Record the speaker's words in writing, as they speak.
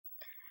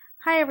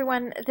Hi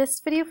everyone, this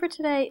video for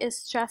today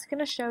is just going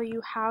to show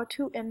you how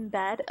to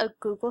embed a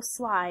Google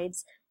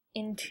Slides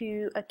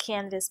into a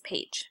Canvas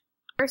page.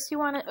 First you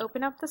want to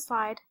open up the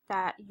slide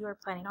that you are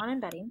planning on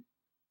embedding,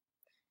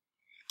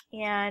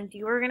 and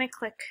you are going to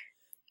click,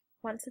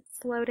 once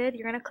it's loaded,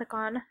 you're going to click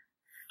on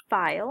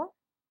File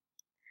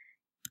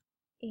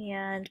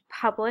and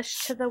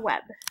Publish to the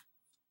Web.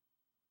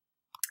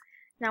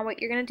 Now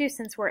what you're going to do,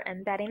 since we're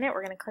embedding it,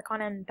 we're going to click on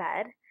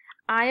Embed.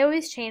 I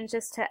always change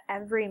this to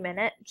every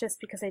minute just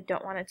because I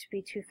don't want it to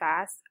be too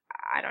fast.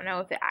 I don't know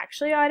if it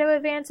actually auto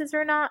advances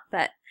or not,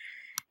 but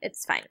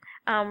it's fine.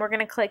 We're going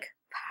to click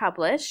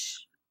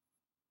Publish.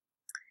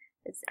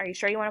 Are you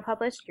sure you want to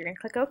publish? You're going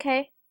to click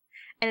OK,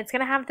 and it's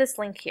going to have this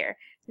link here.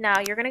 Now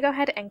you're going to go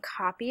ahead and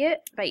copy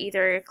it by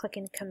either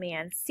clicking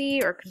Command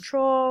C or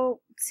Control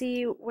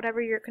C,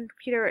 whatever your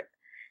computer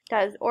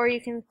does, or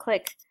you can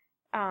click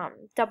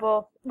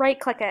double right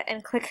click it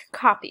and click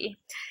copy.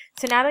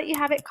 So now that you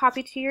have it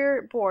copied to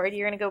your board,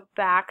 you're going to go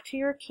back to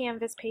your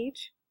Canvas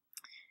page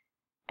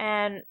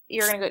and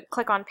you're going to go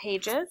click on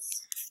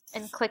Pages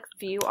and click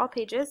View All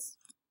Pages.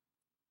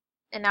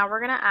 And now we're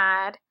going to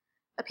add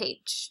a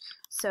page.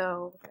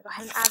 So I'm going to go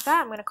ahead and add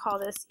that. I'm going to call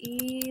this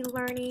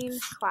e-learning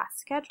class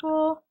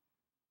schedule.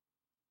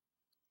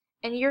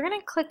 And you're going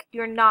to click,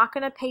 you're not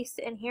going to paste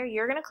it in here,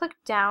 you're going to click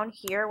down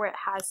here where it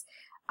has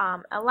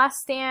a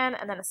less than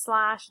and then a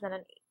slash and then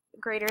a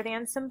greater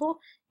than symbol.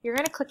 You're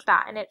going to click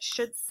that and it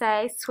should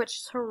say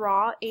switch to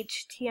raw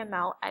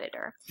HTML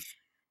editor.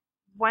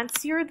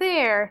 Once you're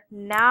there,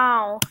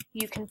 now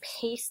you can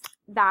paste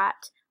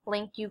that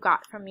link you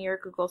got from your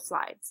Google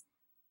Slides.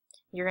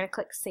 You're going to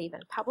click Save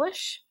and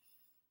Publish,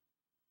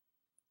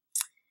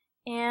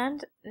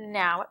 and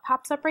now it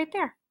pops up right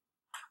there.